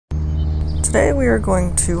Today we are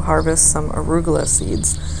going to harvest some arugula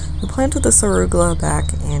seeds. We planted this arugula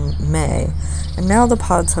back in May, and now the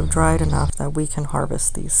pods have dried enough that we can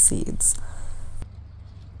harvest these seeds.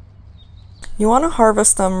 You want to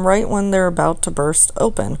harvest them right when they're about to burst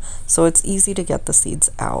open, so it's easy to get the seeds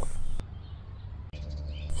out.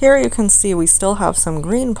 Here you can see we still have some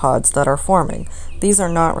green pods that are forming. These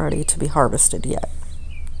are not ready to be harvested yet.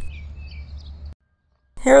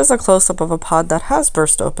 Here is a close-up of a pod that has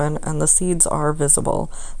burst open and the seeds are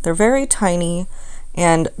visible. They're very tiny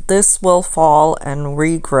and this will fall and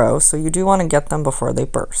regrow, so you do want to get them before they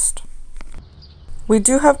burst. We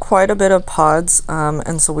do have quite a bit of pods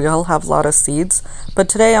and so we'll have a lot of seeds, but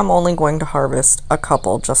today I'm only going to harvest a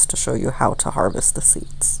couple just to show you how to harvest the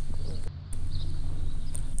seeds.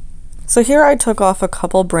 So here I took off a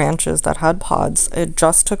couple branches that had pods. It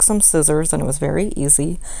just took some scissors and it was very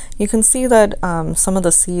easy. You can see that some of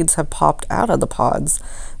the seeds have popped out of the pods,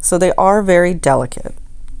 so they are very delicate.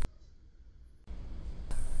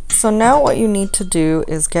 So now what you need to do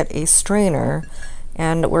is get a strainer,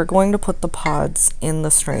 and we're going to put the pods in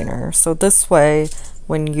the strainer. So this way,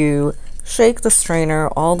 when you shake the strainer,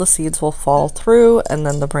 all the seeds will fall through and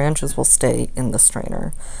then the branches will stay in the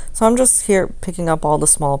strainer. So I'm just here picking up all the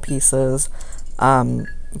small pieces.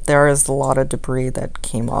 There is a lot of debris that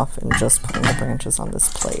came off and just putting the branches on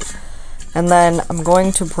this plate. And then I'm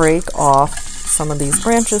going to break off some of these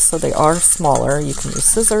branches so they are smaller. You can use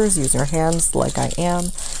scissors, use your hands like I am.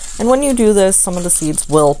 And when you do this, some of the seeds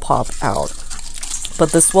will pop out.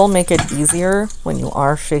 But this will make it easier when you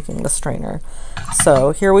are shaking the strainer.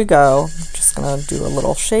 So here we go. I'm just gonna do a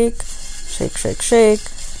little shake, shake, shake, shake,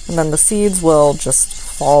 and then the seeds will just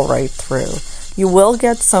fall right through. You will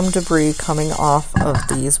get some debris coming off of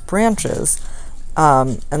these branches,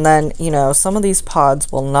 and then, you know, some of these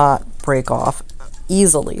pods will not break off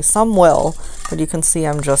easily. Some will, but you can see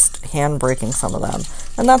I'm just hand breaking some of them.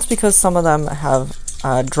 And that's because some of them have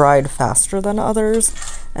dried faster than others,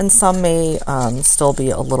 and some may still be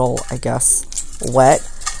a little, I guess, wet.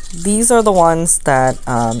 These are the ones that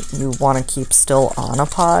you want to keep still on a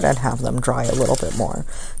pod and have them dry a little bit more.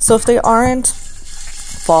 So if they aren't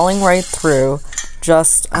falling right through,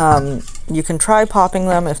 just you can try popping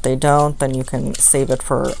them. If they don't, then you can save it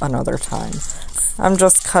for another time. I'm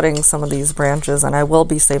just cutting some of these branches, and I will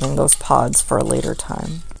be saving those pods for a later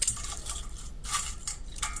time.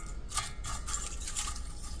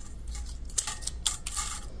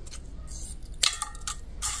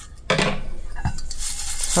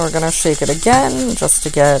 So we're going to shake it again just to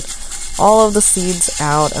get all of the seeds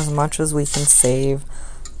out, as much as we can save.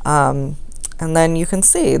 And then you can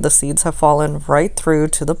see the seeds have fallen right through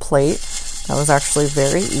to the plate. That was actually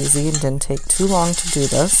very easy and didn't take too long to do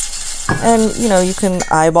this. And, you know, you can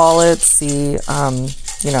eyeball it, see,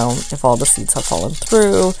 you know, if all the seeds have fallen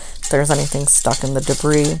through, if there's anything stuck in the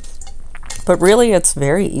debris. But really, it's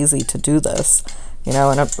very easy to do this, you know,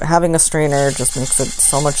 and having a strainer just makes it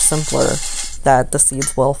so much simpler that the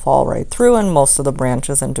seeds will fall right through and most of the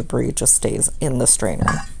branches and debris just stays in the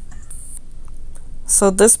strainer.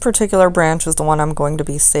 So this particular branch is the one I'm going to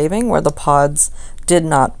be saving, where the pods did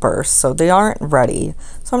not burst, so they aren't ready.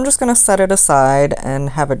 So I'm just going to set it aside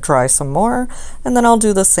and have it dry some more, and then I'll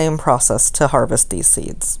do the same process to harvest these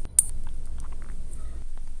seeds.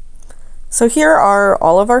 So here are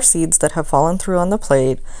all of our seeds that have fallen through on the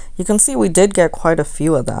plate. You can see we did get quite a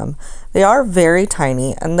few of them. They are very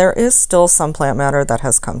tiny, and there is still some plant matter that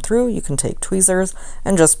has come through. You can take tweezers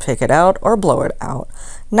and just pick it out or blow it out.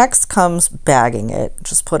 Next comes bagging it.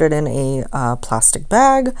 Just put it in a plastic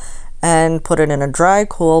bag and put it in a dry,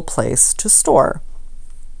 cool place to store.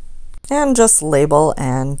 And just label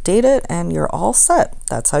and date it, and you're all set.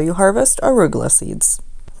 That's how you harvest arugula seeds.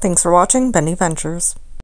 Thanks for watching Bendiventures.